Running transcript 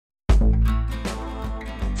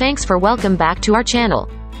Thanks for welcome back to our channel.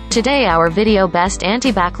 Today our video best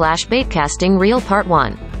anti-backlash baitcasting reel part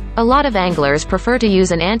 1. A lot of anglers prefer to use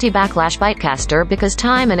an anti-backlash baitcaster because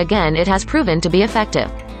time and again it has proven to be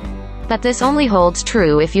effective. But this only holds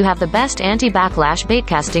true if you have the best anti-backlash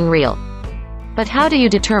baitcasting reel. But how do you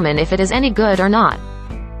determine if it is any good or not?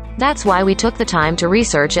 That's why we took the time to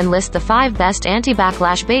research and list the 5 best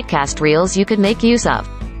anti-backlash baitcast reels you could make use of.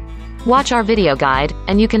 Watch our video guide,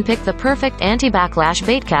 and you can pick the perfect anti-backlash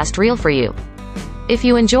baitcast reel for you. If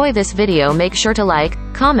you enjoy this video, make sure to like,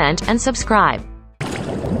 comment, and subscribe.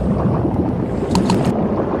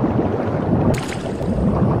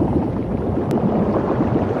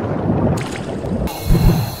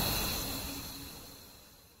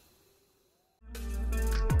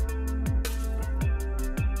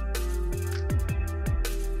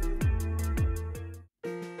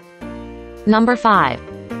 Number 5.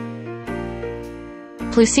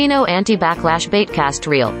 Plusinno Anti-Backlash Baitcast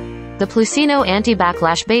Reel. The Plusinno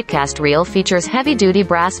Anti-Backlash Baitcast Reel features heavy-duty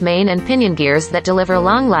brass main and pinion gears that deliver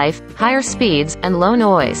long life, higher speeds, and low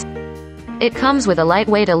noise. It comes with a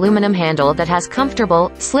lightweight aluminum handle that has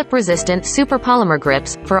comfortable, slip-resistant super polymer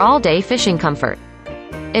grips for all-day fishing comfort.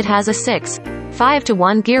 It has a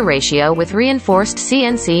 6:5:1 gear ratio with reinforced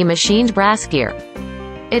CNC machined brass gear.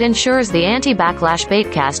 It ensures the anti-backlash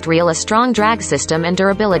baitcast reel a strong drag system and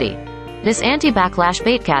durability. This anti-backlash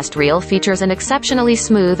baitcast reel features an exceptionally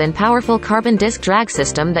smooth and powerful carbon disc drag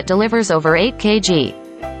system that delivers over 8 kg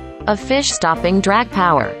of fish-stopping drag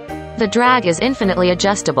power. The drag is infinitely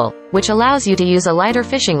adjustable, which allows you to use a lighter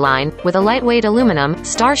fishing line, with a lightweight aluminum,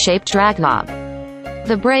 star-shaped drag knob.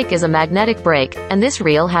 The brake is a magnetic brake, and this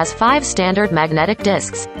reel has 5 standard magnetic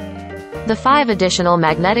discs. The 5 additional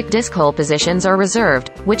magnetic disc hole positions are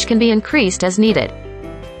reserved, which can be increased as needed.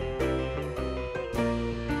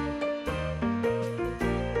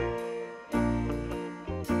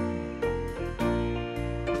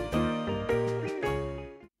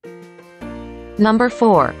 Number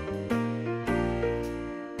 4.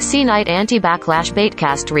 SeaKnight Anti-Backlash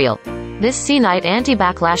Baitcast Reel. This SeaKnight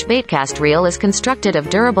Anti-Backlash Baitcast Reel is constructed of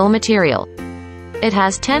durable material. It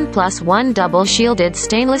has 10+1 double-shielded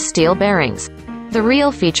stainless steel bearings. The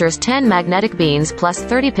reel features 10 magnetic beans plus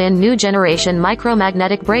 30-pin new generation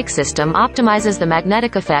micromagnetic brake system optimizes the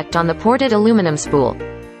magnetic effect on the ported aluminum spool.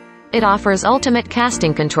 It offers ultimate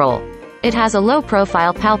casting control. It has a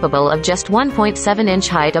low-profile palpable of just 1.7-inch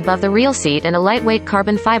height above the reel seat and a lightweight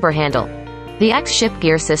carbon fiber handle. The X-ship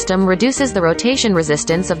gear system reduces the rotation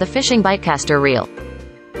resistance of the fishing baitcaster reel.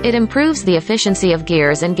 It improves the efficiency of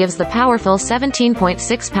gears and gives the powerful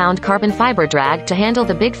 17.6-pound carbon fiber drag to handle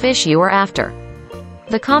the big fish you are after.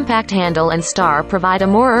 The compact handle and star provide a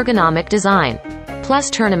more ergonomic design.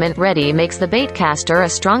 Plus, tournament ready makes the baitcaster a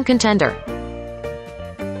strong contender.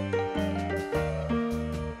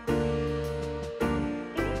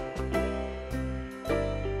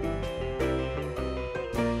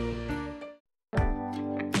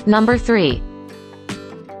 Number 3.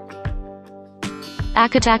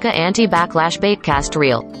 Akataka Anti-Backlash Baitcast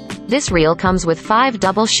Reel. This reel comes with 5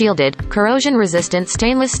 double-shielded, corrosion-resistant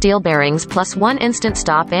stainless steel bearings plus 1 instant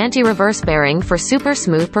stop anti-reverse bearing for super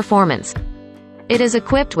smooth performance. It is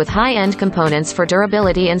equipped with high-end components for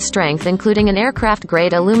durability and strength, including an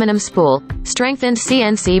aircraft-grade aluminum spool, strengthened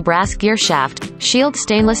CNC brass gear shaft, shield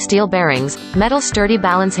stainless steel bearings, metal sturdy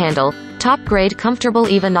balance handle, top-grade comfortable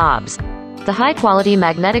EVA knobs. The high-quality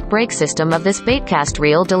magnetic brake system of this baitcast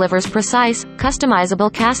reel delivers precise,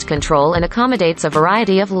 customizable cast control and accommodates a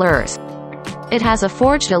variety of lures. It has a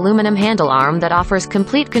forged aluminum handle arm that offers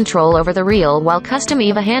complete control over the reel, while custom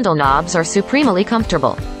EVA handle knobs are supremely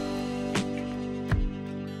comfortable.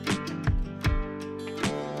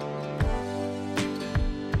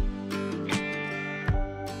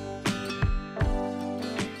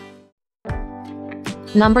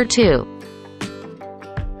 Number 2.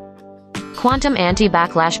 Quantum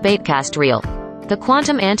Anti-Backlash Baitcast Reel. The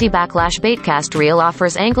Quantum Anti-Backlash Baitcast Reel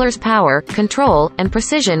offers anglers power, control, and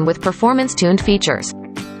precision with performance-tuned features.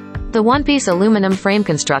 The one-piece aluminum frame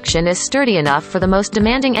construction is sturdy enough for the most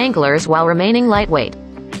demanding anglers while remaining lightweight.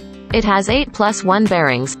 It has 8+1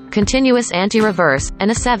 bearings, continuous anti-reverse, and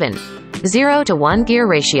a 7:0:1 gear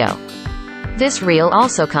ratio. This reel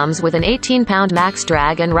also comes with an 18-pound max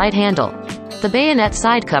drag and right handle. The bayonet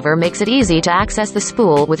side cover makes it easy to access the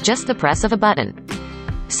spool with just the press of a button.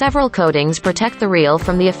 Several coatings protect the reel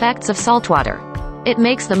from the effects of saltwater. It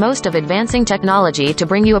makes the most of advancing technology to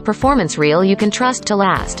bring you a performance reel you can trust to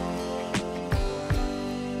last.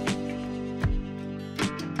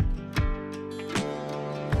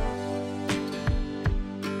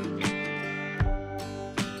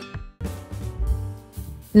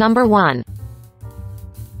 Number 1.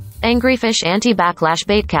 Angryfish Anti-Backlash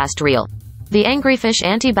Baitcast Reel. The Angryfish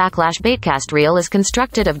Anti-Backlash Baitcast Reel is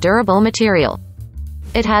constructed of durable material.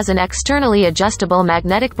 It has an externally adjustable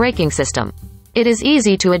magnetic braking system. It is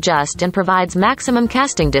easy to adjust and provides maximum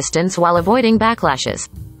casting distance while avoiding backlashes.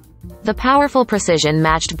 The powerful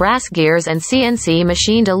precision-matched brass gears and CNC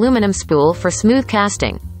machined aluminum spool for smooth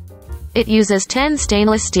casting. It uses 10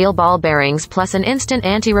 stainless steel ball bearings plus an instant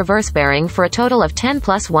anti-reverse bearing for a total of 10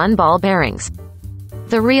 plus 1 ball bearings.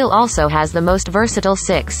 The reel also has the most versatile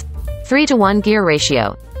 6:3-to-1 gear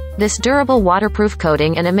ratio. This durable waterproof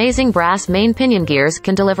coating and amazing brass main pinion gears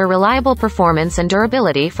can deliver reliable performance and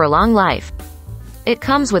durability for long life. It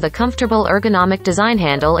comes with a comfortable ergonomic design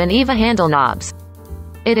handle and EVA handle knobs.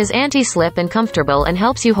 It is anti-slip and comfortable and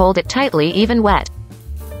helps you hold it tightly even wet.